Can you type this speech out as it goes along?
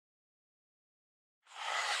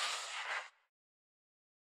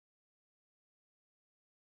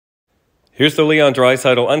Here's the Leon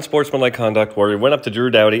Draisaitl unsportsmanlike conduct where he went up to Drew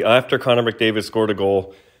Doughty after Connor McDavid scored a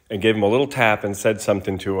goal and gave him a little tap and said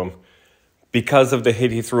something to him because of the hit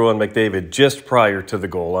he threw on McDavid just prior to the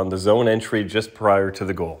goal, on the zone entry just prior to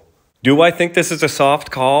the goal. Do I think this is a soft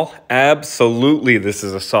call? Absolutely, this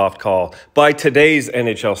is a soft call by today's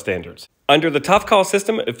NHL standards. Under the tough call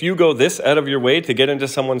system, if you go this out of your way to get into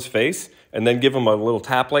someone's face and then give them a little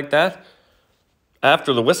tap like that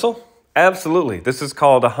after the whistle, absolutely, this is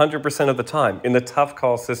called 100% of the time in the tough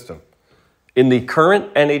call system. In the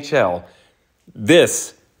current NHL,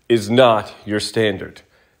 this is not your standard.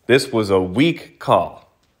 This was a weak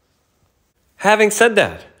call. Having said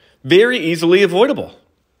that, very easily avoidable.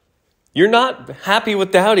 You're not happy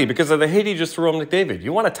with Doughty because of the hit he just threw on McDavid.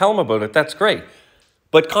 You want to tell him about it, that's great.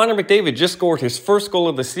 But Connor McDavid just scored his first goal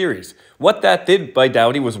of the series. What that did by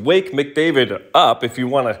Doughty was wake McDavid up, if you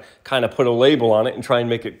want to kind of put a label on it and try and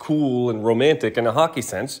make it cool and romantic in a hockey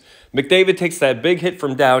sense. McDavid takes that big hit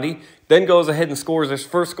from Doughty, then goes ahead and scores his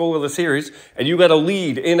first goal of the series, and you got a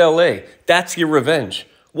lead in LA. That's your revenge.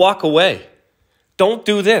 Walk away. Don't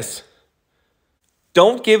do this.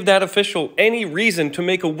 Don't give that official any reason to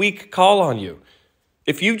make a weak call on you.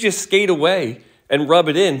 If you just skate away and rub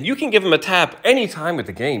it in, you can give him a tap any time of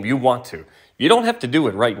the game you want to. You don't have to do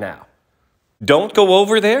it right now. Don't go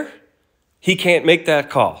over there. He can't make that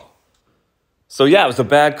call. So yeah, it was a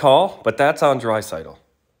bad call, but that's on Draisaitl.